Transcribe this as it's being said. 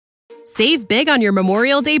Save big on your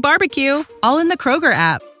Memorial Day barbecue, all in the Kroger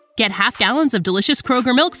app. Get half gallons of delicious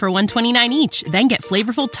Kroger milk for $1.29 each. Then get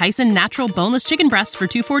flavorful Tyson natural boneless chicken breasts for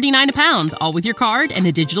 $2.49 a pound, all with your card and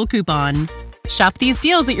a digital coupon. Shop these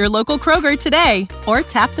deals at your local Kroger today, or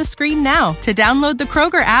tap the screen now to download the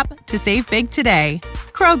Kroger app to save big today.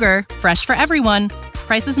 Kroger, fresh for everyone.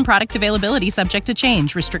 Prices and product availability subject to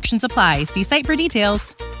change. Restrictions apply. See site for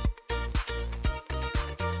details.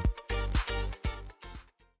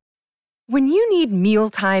 When you need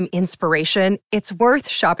mealtime inspiration, it's worth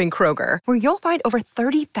shopping Kroger, where you'll find over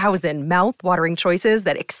 30,000 mouth-watering choices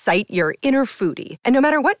that excite your inner foodie. And no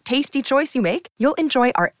matter what tasty choice you make, you'll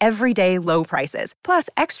enjoy our everyday low prices, plus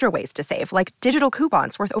extra ways to save, like digital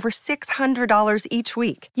coupons worth over $600 each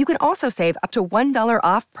week. You can also save up to $1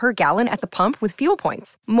 off per gallon at the pump with fuel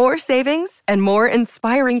points. More savings and more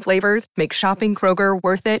inspiring flavors make shopping Kroger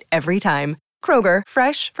worth it every time. Kroger,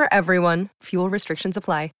 fresh for everyone. Fuel restrictions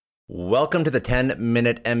apply. Welcome to the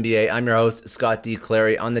 10-Minute MBA. I'm your host, Scott D.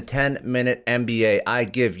 Clary. On the 10-Minute MBA, I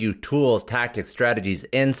give you tools, tactics, strategies,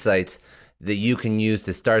 insights that you can use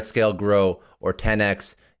to start, scale, grow, or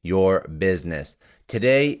 10x your business.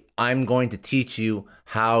 Today, I'm going to teach you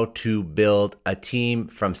how to build a team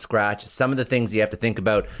from scratch. Some of the things you have to think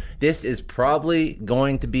about. This is probably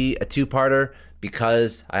going to be a two-parter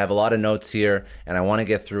because I have a lot of notes here and I want to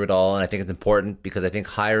get through it all. And I think it's important because I think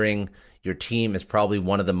hiring your team is probably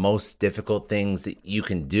one of the most difficult things that you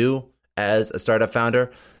can do as a startup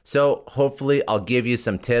founder. So hopefully I'll give you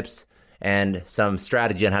some tips and some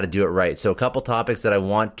strategy on how to do it right. So a couple topics that I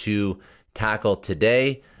want to tackle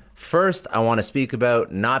today. First, I want to speak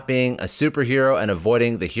about not being a superhero and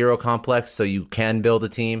avoiding the hero complex so you can build a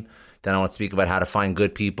team. Then I want to speak about how to find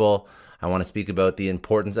good people. I want to speak about the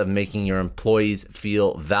importance of making your employees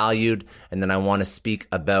feel valued. And then I want to speak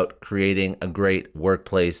about creating a great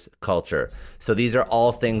workplace culture. So these are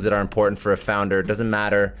all things that are important for a founder. It doesn't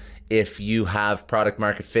matter if you have product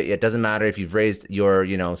market fit yet. It doesn't matter if you've raised your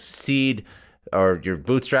seed or you're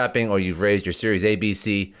bootstrapping or you've raised your series A, B,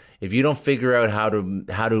 C. If you don't figure out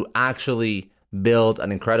how to actually build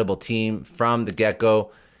an incredible team from the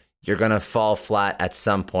get-go, you're going to fall flat at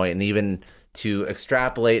some point. And even to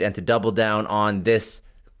extrapolate and to double down on this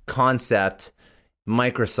concept,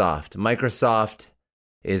 Microsoft. Microsoft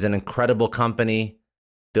is an incredible company.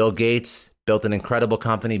 Bill Gates built an incredible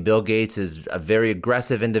company. Bill Gates is a very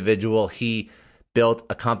aggressive individual. He built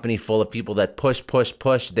a company full of people that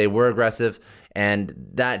push. They were aggressive, and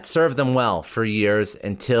that served them well for years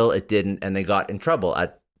until it didn't, and they got in trouble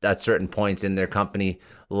at certain points in their company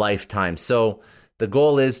lifetime. So the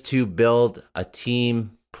goal is to build a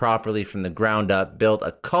team properly from the ground up, build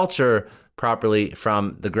a culture properly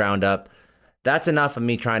from the ground up. That's enough of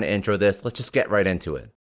me trying to intro this. Let's just get right into it.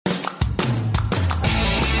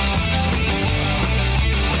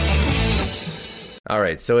 All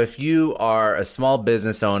right, so if you are a small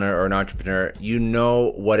business owner or an entrepreneur, you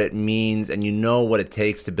know what it means and you know what it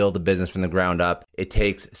takes to build a business from the ground up. It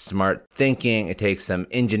takes smart thinking, it takes some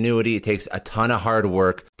ingenuity, it takes a ton of hard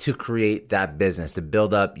work to create that business, to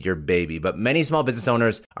build up your baby. But many small business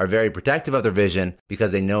owners are very protective of their vision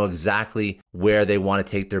because they know exactly where they want to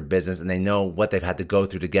take their business and they know what they've had to go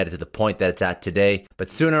through to get it to the point that it's at today. But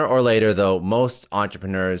sooner or later, though, most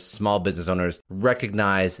entrepreneurs, small business owners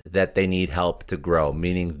recognize that they need help to grow,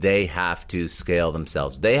 meaning they have to scale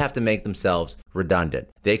themselves. They have to make themselves redundant.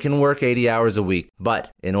 They can work 80 hours a week,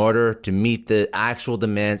 but in order to meet the actual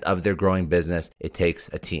demands of their growing business, it takes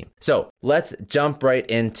a team. So let's jump right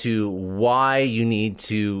into why you need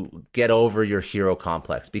to get over your hero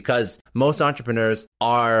complex, because most entrepreneurs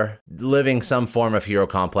are living some form of hero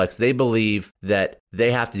complex. They believe that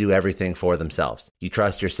they have to do everything for themselves. You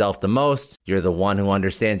trust yourself the most. You're the one who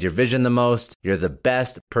understands your vision the most. You're the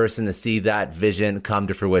best person to see that vision come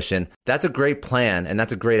to fruition. That's a great plan, and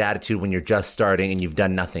that's a great attitude when you're just starting and you've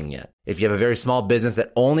done nothing yet. If you have a very small business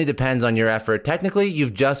that only depends on your effort, technically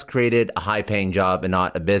you've just created a high-paying job and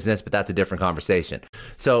not a business, but that's a different conversation.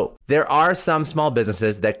 So there are some small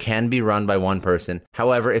businesses that can be run by one person.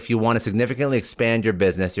 However, if you want to significantly expand your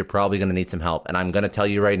business, you're probably going to need some help. And I'm going to tell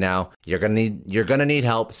you right now, you're going to need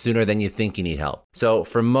help sooner than you think you need help. So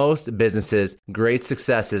for most businesses, great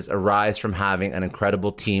successes arise from having an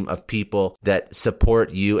incredible team of people that support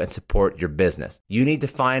you and support your business. You need to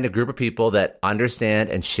find a group of people that understand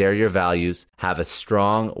and share your values, have a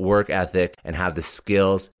strong work ethic, and have the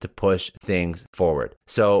skills to push things forward.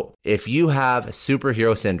 So if you have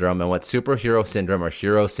superhero syndrome, and what superhero syndrome or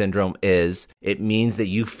hero syndrome is, it means that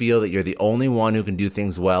you feel that you're the only one who can do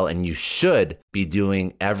things well and you should be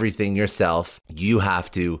doing everything yourself. You have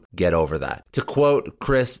to get over that. To quote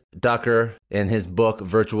Chris Ducker in his book,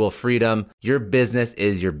 Virtual Freedom, your business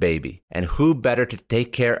is your baby. And who better to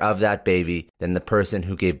take care of that baby than the person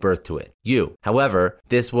who gave birth to it? You. However,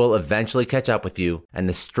 this will eventually catch up with you, and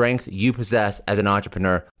the strength you possess as an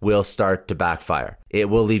entrepreneur will start to backfire. It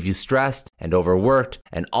will leave you stressed and overworked,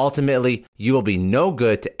 and ultimately, you will be no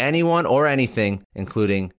good to anyone or anything,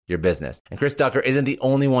 including your business. And Chris Ducker isn't the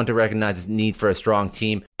only one to recognize the need for a strong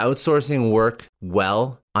team. Outsourcing work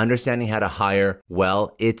well, understanding how to hire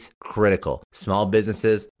well, it's critical. Small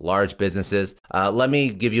businesses, large businesses. Let me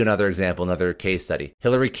give you another example, another case study.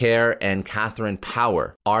 Hillary Kerr and Catherine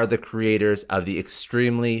Power are the creators of the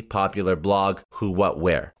extremely popular blog Who What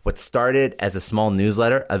Where. What started as a small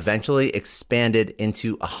newsletter eventually expanded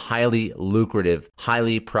into a highly lucrative,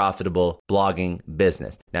 highly profitable blogging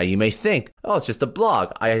business. Now you may think, oh, it's just a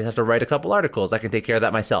blog. I have to write a couple articles. I can take care of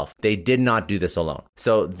that myself. They did not do this alone.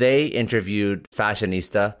 So they interviewed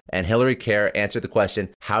Fashionista, and Hillary Kerr answered the question,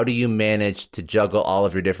 how do you manage to juggle all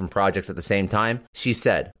of your different projects at the same time? She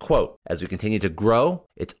said, quote, as we continue to grow,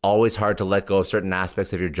 it's always hard to let go of certain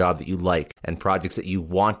aspects of your job that you like and projects that you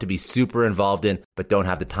want to be super involved in, but don't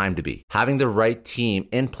have the time to be. Having the right team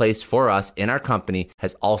in place for us in our company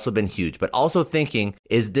has also been huge, but also thinking,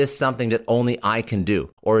 is this something that only I can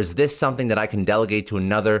do? Or is this something that I can delegate to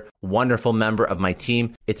another wonderful member of my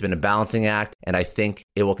team? It's been a balancing act, and I think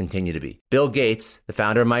it will continue to be. Bill Gates, the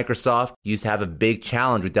founder of Microsoft, used to have a big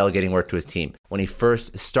challenge with delegating work to his team. When he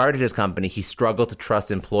first started his company, he struggled to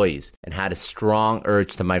trust employees and had a strong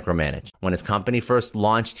urge to micromanage. When his company first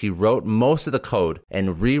launched, he wrote most of the code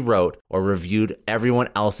and rewrote or reviewed everyone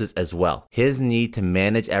else's as well. His need to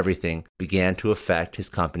manage everything began to affect his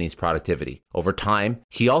company's productivity. Over time,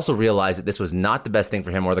 he also realized that this was not the best thing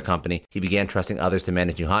for him or the company. He began trusting others to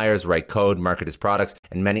manage new hires, write code, market his products,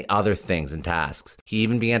 and many other things and tasks. He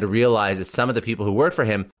even began to realize that some of the people who worked for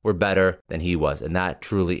him were better than he was, and that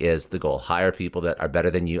truly is the goal. Hire people that are better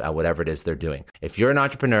than you at whatever it is they're doing. If you're an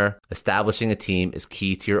entrepreneur, establishing a team is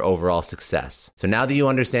key to your overall success. So now that you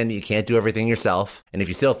understand that you can't do everything yourself, and if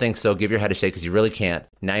you still think so, give your head a shake because you really can't.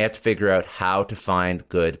 Now you have to figure out how to find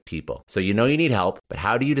good people. So you know you need help, but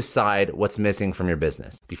how do you decide what's missing from your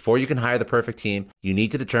business? Before you can hire the perfect team, you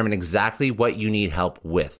need to determine exactly what you need help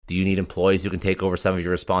with. Do you need employees who can take over some of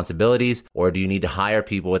your responsibilities, or do you need to hire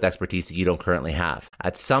people with expertise that you don't currently have?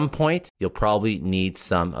 At some point, you'll probably need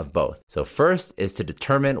some of both. So first is to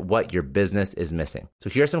determine what your business is missing. So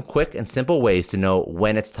here are some quick and simple ways to know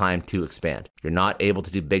when it's time to expand. You're not able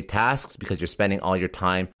to do big tasks because you're spending all your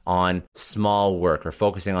time on small work or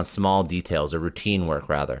focusing on small details or routine work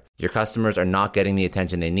rather. Your customers are not getting the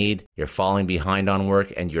attention they need. You're falling behind on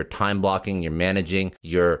work and you're time blocking, you're managing,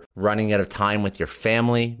 you're running out of time with your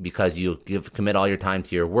family because you commit all your time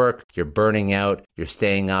to your work. You're burning out, you're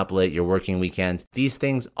staying up late, you're working weekends. These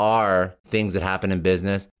things are things that happen in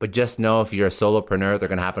business, but just know if you're a solopreneur, they're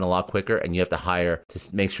going to happen a lot quicker and you have to hire to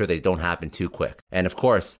make sure they don't happen too quick. And of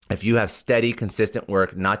course, if you have steady, consistent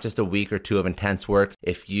work, not just a week or two of intense work,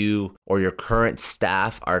 if you or your current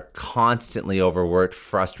staff are constantly overworked,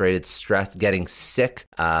 frustrated, stressed, getting sick,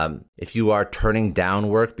 if you are turning down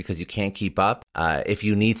work because you can't keep up, if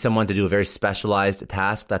you need someone to do a very specialized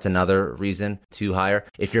task, that's another reason to hire.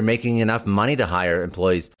 If you're making enough money to hire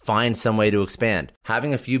employees, find some way to expand.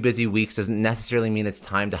 Having a few busy weeks doesn't necessarily mean it's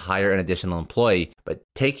time to hire an additional employee, but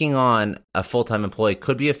taking on a full-time employee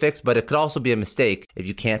could be a fix, but it could also be a mistake if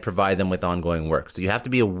you can't provide them with ongoing work. So you have to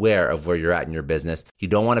be aware of where you're at in your business. You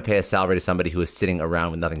don't want to pay a salary to somebody who is sitting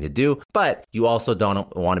around with nothing to do, but you also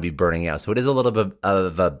don't want to be burning out. So it is a little bit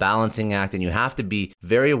of a balancing act, and you have to be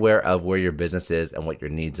very aware of where your business is and what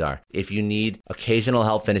your needs are. If you need occasional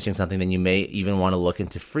help finishing something, then you may even want to look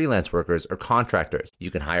into freelance workers or contractors.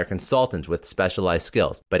 You can hire consultants with specialized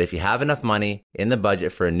skills. But if you have enough money in the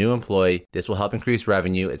budget for a new employee, this will help increase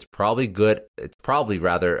revenue. It's probably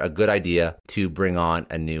a good idea to bring on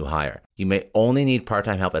a new hire. You may only need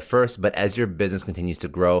part-time help at first, but as your business continues to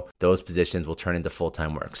grow, those positions will turn into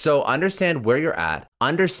full-time work. So understand where you're at.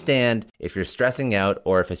 Understand if you're stressing out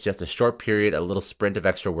or if it's just a short period, a little sprint of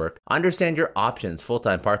extra work. Understand your options,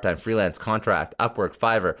 full-time, part-time, freelance, contract, Upwork,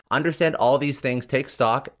 Fiverr. Understand all these things, take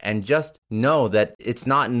stock, and just know that it's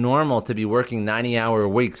not normal to be working 90-hour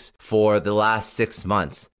weeks for the last 6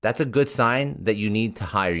 months. that's a good sign that you need to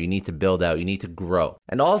hire, you need to build out, you need to grow.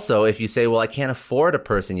 And also, if you say, well, I can't afford a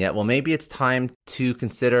person yet, well, maybe it's time to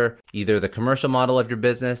consider either the commercial model of your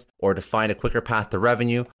business or to find a quicker path to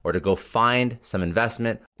revenue or to go find some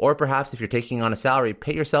investment. Or perhaps if you're taking on a salary,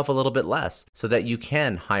 pay yourself a little bit less so that you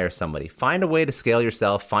can hire somebody. Find a way to scale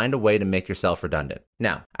yourself, find a way to make yourself redundant.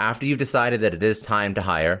 Now, after you've decided that it is time to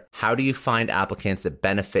hire, how do you find applicants that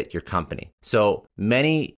benefit your company? So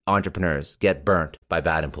many entrepreneurs get burnt by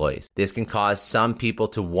bad employees. This can cause some people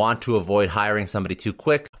to want to avoid hiring somebody too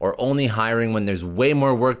quick or only hiring when there's way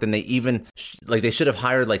more work than they even, they should have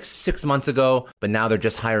hired like 6 months ago, but now they're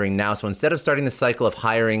just hiring now. So instead of starting the cycle of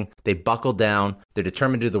hiring, they buckle down, they're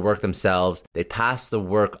determined to do the work themselves, they pass the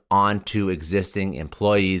work on to existing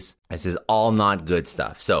employees. This is all not good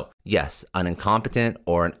stuff. So yes, an incompetent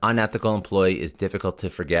or an unethical employee is difficult to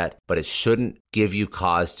forget, but it shouldn't give you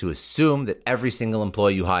cause to assume that every single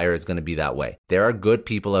employee you hire is going to be that way. There are good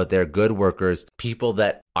people out there, good workers, people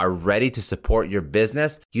that are ready to support your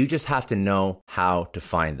business. You just have to know how to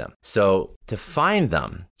find them. So to find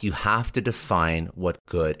them, you have to define what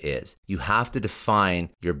good is. You have to define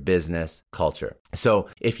your business culture. So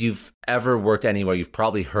if you've ever worked anywhere, you've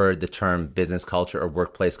probably heard the term business culture or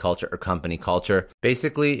workplace culture or company culture.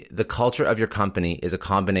 Basically, the culture of your company is a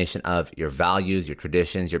combination of your values, your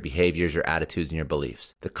traditions, your behaviors, your attitudes, and your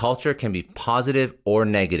beliefs. The culture can be positive or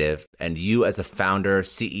negative, and you as a founder,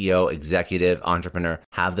 CEO, executive, entrepreneur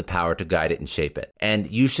have the power to guide it and shape it.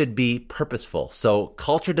 And you should be purposeful. So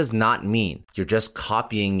culture does not mean you're just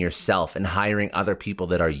copying yourself and hiring other people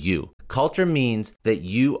that are you. Culture means that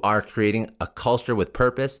you are creating a culture with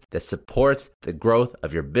purpose that supports the growth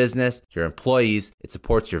of your business, your employees. It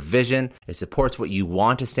supports your vision. It supports what you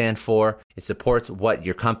want to stand for. It supports what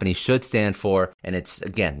your company should stand for. And it's,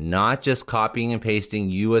 again, not just copying and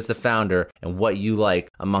pasting you as the founder and what you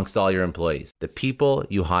like amongst all your employees. The people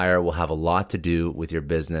you hire will have a lot to do with your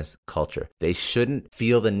business culture. They shouldn't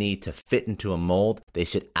feel the need to fit into a mold. They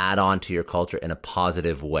should add on to your culture in a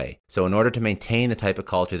positive way. So in order to maintain the type of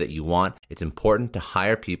culture that you want, it's important to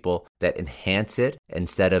hire people that enhance it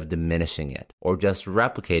instead of diminishing it or just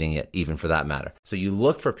replicating it, even for that matter. So you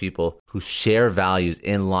look for people who share values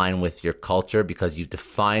in line with your culture because you've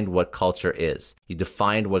defined what culture is. You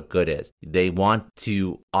defined what good is. They want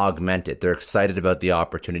to augment it. They're excited about the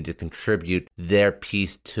opportunity to contribute their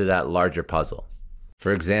piece to that larger puzzle.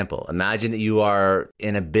 For example, imagine that you are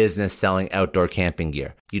in a business selling outdoor camping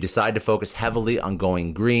gear. You decide to focus heavily on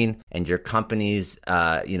going green and your company's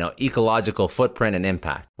ecological footprint and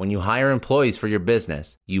impact. When you hire employees for your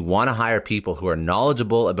business, you want to hire people who are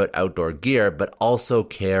knowledgeable about outdoor gear, but also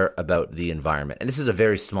care about the environment. And this is a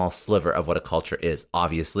very small sliver of what a culture is,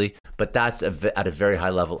 obviously, but that's at a very high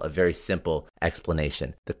level, a very simple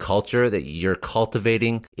explanation. The culture that you're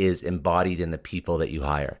cultivating is embodied in the people that you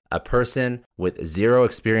hire. A person with zero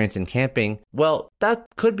experience in camping, well, that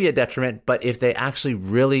could be a detriment, but if they actually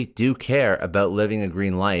really do care about living a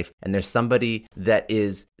green life, and there's somebody that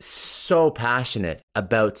is so passionate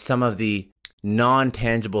about some of the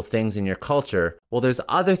non-tangible things in your culture, well, there's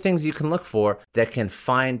other things you can look for that can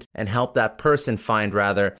find and help that person find,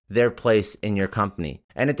 rather, their place in your company.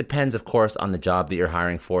 And it depends, of course, on the job that you're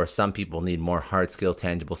hiring for. Some people need more hard skills,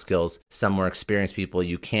 tangible skills. Some more experienced people,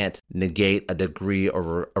 you can't negate a degree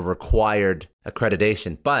or a required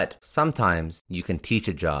accreditation, but sometimes you can teach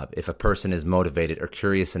a job if a person is motivated or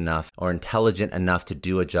curious enough or intelligent enough to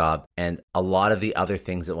do a job. And a lot of the other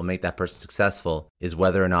things that will make that person successful is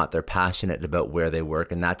whether or not they're passionate about where they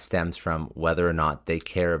work. And that stems from whether or not they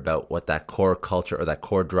care about what that core culture or that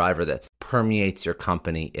core driver that permeates your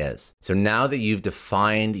company is. So now that you've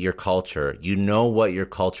defined your culture, you know what your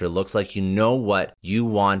culture looks like, you know what you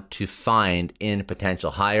want to find in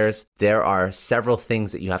potential hires, there are several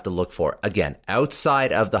things that you have to look for. Again,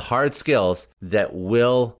 outside of the hard skills that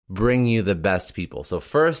will bring you the best people. So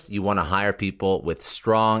first, you want to hire people with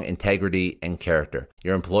strong integrity and character.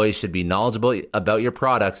 Your employees should be knowledgeable about your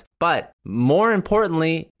products, but more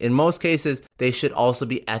importantly, in most cases, they should also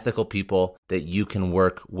be ethical people that you can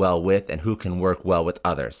work well with and who can work well with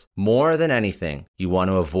others. More than anything, you want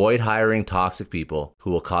to avoid hiring toxic people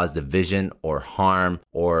who will cause division or harm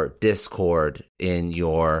or discord in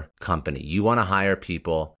your company. You want to hire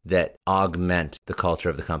people that augment the culture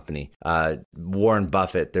of the company. Warren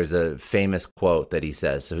Buffett, there's a famous quote that he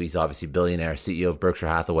says, so he's obviously billionaire, CEO of Berkshire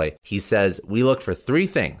Hathaway. He says, we look for three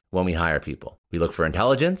things when we hire people. We look for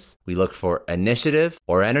intelligence, we look for initiative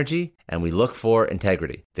or energy, and we look for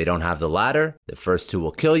integrity. If they don't have the latter, the first two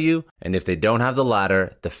will kill you. And if they don't have the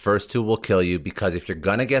latter, the first two will kill you, because if you're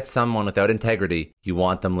going to get someone without integrity, you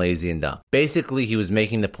want them lazy and dumb. Basically, he was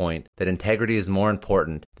making the point that integrity is more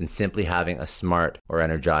important than simply having a smart or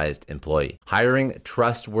energized employee. Hiring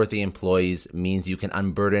trustworthy employees means you can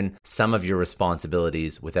unburden some of your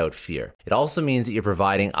responsibilities without fear. It also means that you're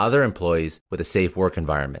providing other employees with a safe work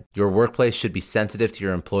environment. Your workplace should be sensitive to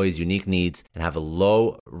your employees' unique needs and have a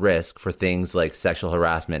low risk for things like sexual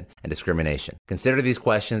harassment and discrimination. Consider these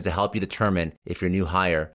questions to help you determine if your new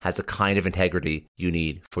hire has the kind of integrity you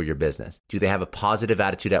need for your business. Do they have a positive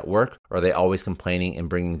attitude at work, or are they always complaining and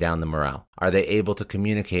bringing down the morale? Are they able to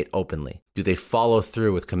communicate openly? Do they follow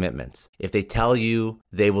through with commitments? If they tell you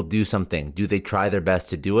they will do something, do they try their best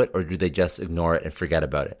to do it, or do they just ignore it and forget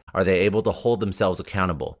about it? Are they able to hold themselves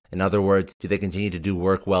accountable? In other words, do they continue to do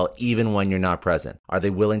work well even when you're not present? Are they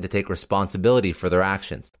willing to take responsibility for their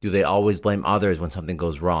actions? Do they always blame others when something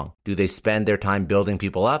goes wrong? Do they spend their time building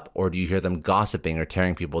people up, or do you hear them gossiping or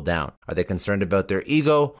tearing people down? Are they concerned about their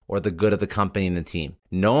ego or the good of the company and the team?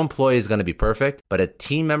 No employee is going to be perfect, but a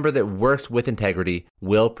team member that works with integrity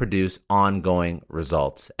will produce ongoing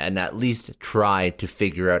results and at least try to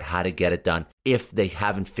figure out how to get it done if they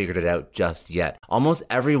haven't figured it out just yet. Almost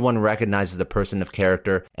everyone recognizes the person of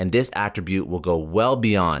character, and this attribute will go well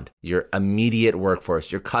beyond your immediate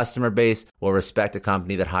workforce. Your customer base will respect a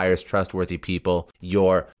company that hires trustworthy people.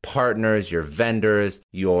 Your partners, your vendors,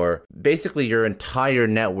 basically your entire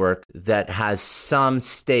network that has some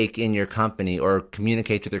stake in your company or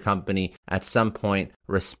communicates with your company at some point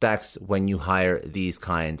respects when you hire these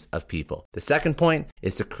kinds of people. The second point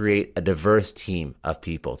is to create a diverse team of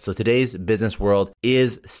people. So today's business world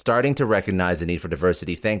is starting to recognize the need for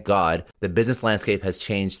diversity. Thank God, the business landscape has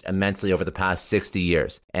changed immensely over the past 60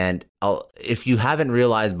 years. And if you haven't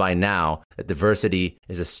realized by now that diversity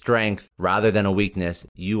is a strength rather than a weakness,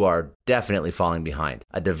 you are definitely falling behind.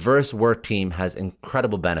 A diverse work team has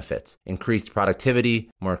incredible benefits: increased productivity,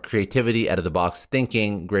 more creativity, out-of-the-box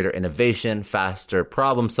thinking, greater innovation, faster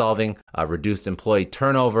problem solving, reduced employee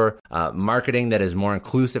turnover, marketing that is more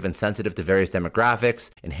inclusive and sensitive to various demographics,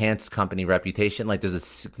 enhanced company reputation. Like, there's a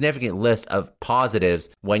significant list of positives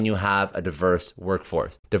when you have a diverse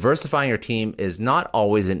workforce. Diversifying your team is not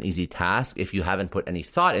always an easy task if you haven't put any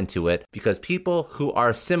thought into it, because people who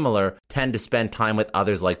are similar tend to spend time with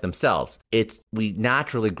others like themselves. We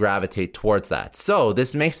naturally gravitate towards that. So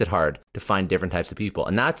this makes it hard to find different types of people.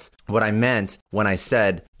 And that's what I meant when I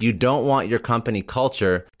said you don't want your company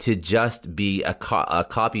culture to just be a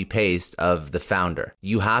copy paste of the founder.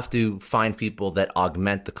 You have to find people that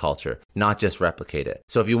augment the culture, not just replicate it.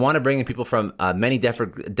 So if you want to bring in people from many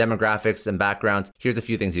different demographics and backgrounds, here's a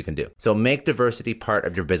few things you can do. So make diversity part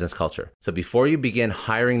of your business culture. So before you begin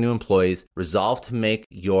hiring new employees, resolve to make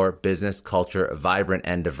your business culture vibrant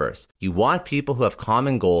and diverse. You want people who have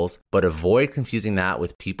common goals, but avoid confusing that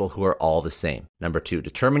with people who are all the same. Number 2,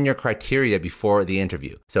 determine your criteria before the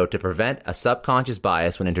interview. So to prevent a subconscious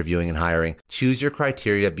bias when interviewing and hiring, choose your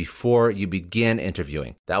criteria before you begin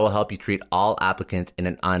interviewing. That will help you treat all applicants in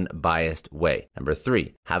an unbiased way. Number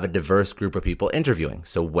 3, have a diverse group of people interviewing.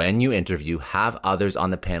 So when you interview, have others on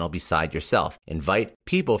the panel beside yourself. Invite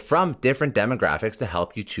people from different demographics to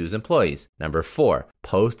help you choose employees. Number 4,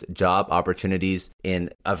 post job opportunities in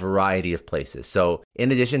a variety of places. So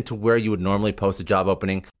in addition to where you would normally post a job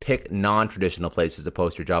opening, pick non-traditional places to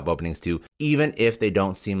post your job openings to, even if they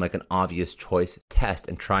don't seem like an obvious choice. Test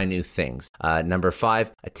and try new things. Number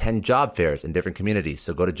 5, attend job fairs in different communities.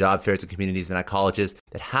 So go to job fairs in communities and at colleges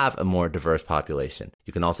that have a more diverse population.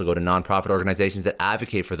 You can also go to nonprofit organizations that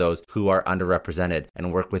advocate for those who are underrepresented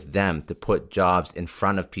and work with them to put jobs in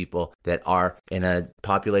front of people that are in a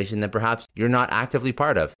population that perhaps you're not actively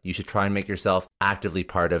part of. You should try and make yourself actively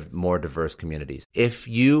part of more diverse communities. If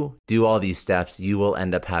you do all these steps, you will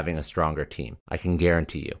end up having a stronger team. I can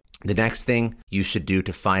guarantee you. The next thing you should do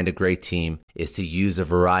to find a great team is to use a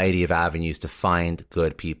variety of avenues to find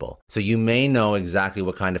good people. So you may know exactly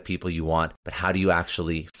what kind of people you want, but how do you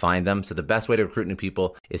actually find them? So the best way to recruit new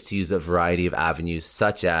people is to use a variety of avenues,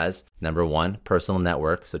 such as, number 1, personal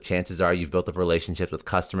network. So chances are you've built up relationships with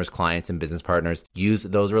customers, clients, and business partners. Use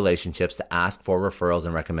those relationships to ask for referrals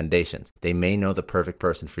and recommendations. They may know the perfect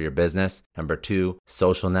person for your business. Number 2,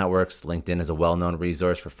 social networks. LinkedIn is a well-known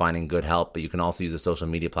resource for finding good help, but you can also use a social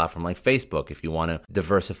media platform like Facebook if you want to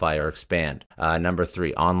diversify or expand. Number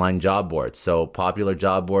 3, online job boards. So popular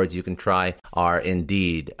job boards you can try are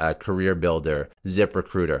Indeed, Career Builder,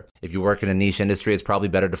 ZipRecruiter. If you work in a niche industry, it's probably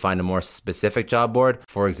better to find a more specific job board.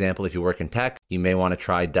 For example, if if you work in tech, you may want to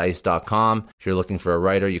try Dice.com. If you're looking for a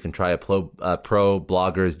writer, you can try a pro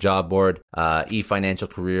bloggers job board. eFinancial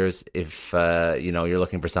Careers if you're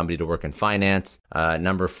looking for somebody to work in finance.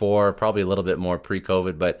 Number 4, probably a little bit more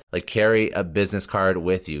pre-COVID, but like carry a business card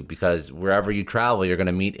with you, because wherever you travel, you're going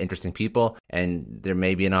to meet interesting people and there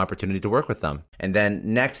may be an opportunity to work with them. And then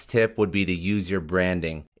next tip would be to use your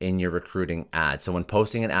branding in your recruiting ad. So when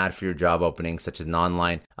posting an ad for your job opening, such as an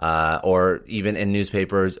online or even in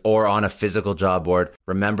newspapers or on a physical job board,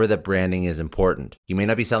 remember that branding is important. You may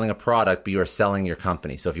not be selling a product, but you are selling your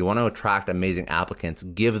company. So if you want to attract amazing applicants,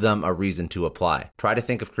 give them a reason to apply. Try to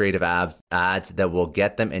think of creative ads that will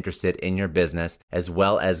get them interested in your business, as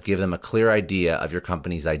well as give them a clear idea of your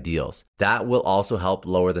company's ideals. That will also help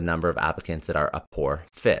lower the number of applicants that are a poor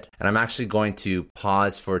fit. And I'm actually going to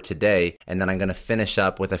pause for today, and then I'm going to finish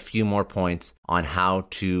up with a few more points on how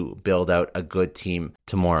to build out a good team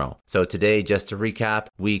tomorrow. So today, just to recap,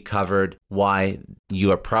 we covered why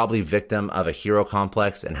you are probably victim of a hero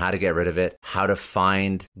complex and how to get rid of it, how to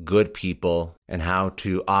find good people, and how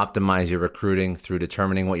to optimize your recruiting through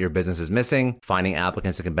determining what your business is missing, finding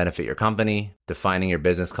applicants that can benefit your company, defining your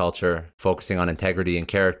business culture, focusing on integrity and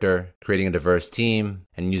character, creating a diverse team,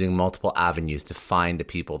 and using multiple avenues to find the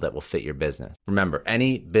people that will fit your business. Remember,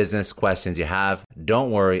 any business questions you have,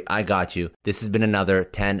 don't worry, I got you. This has been another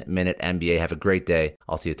 10-Minute MBA. Have a great day.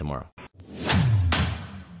 I'll see you tomorrow.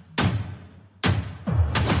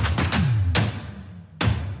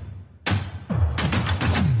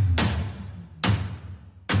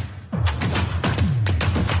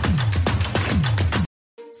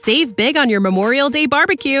 Save big on your Memorial Day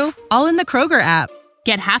barbecue, all in the Kroger app.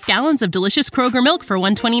 Get half gallons of delicious Kroger milk for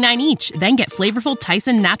 $1.29 each. Then get flavorful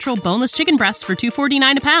Tyson natural boneless chicken breasts for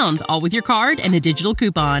 $2.49 a pound, all with your card and a digital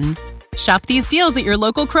coupon. Shop these deals at your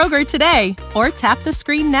local Kroger today, or tap the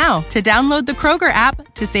screen now to download the Kroger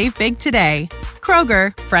app to save big today.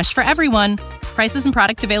 Kroger, fresh for everyone. Prices and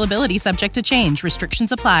product availability subject to change.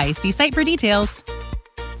 Restrictions apply. See site for details.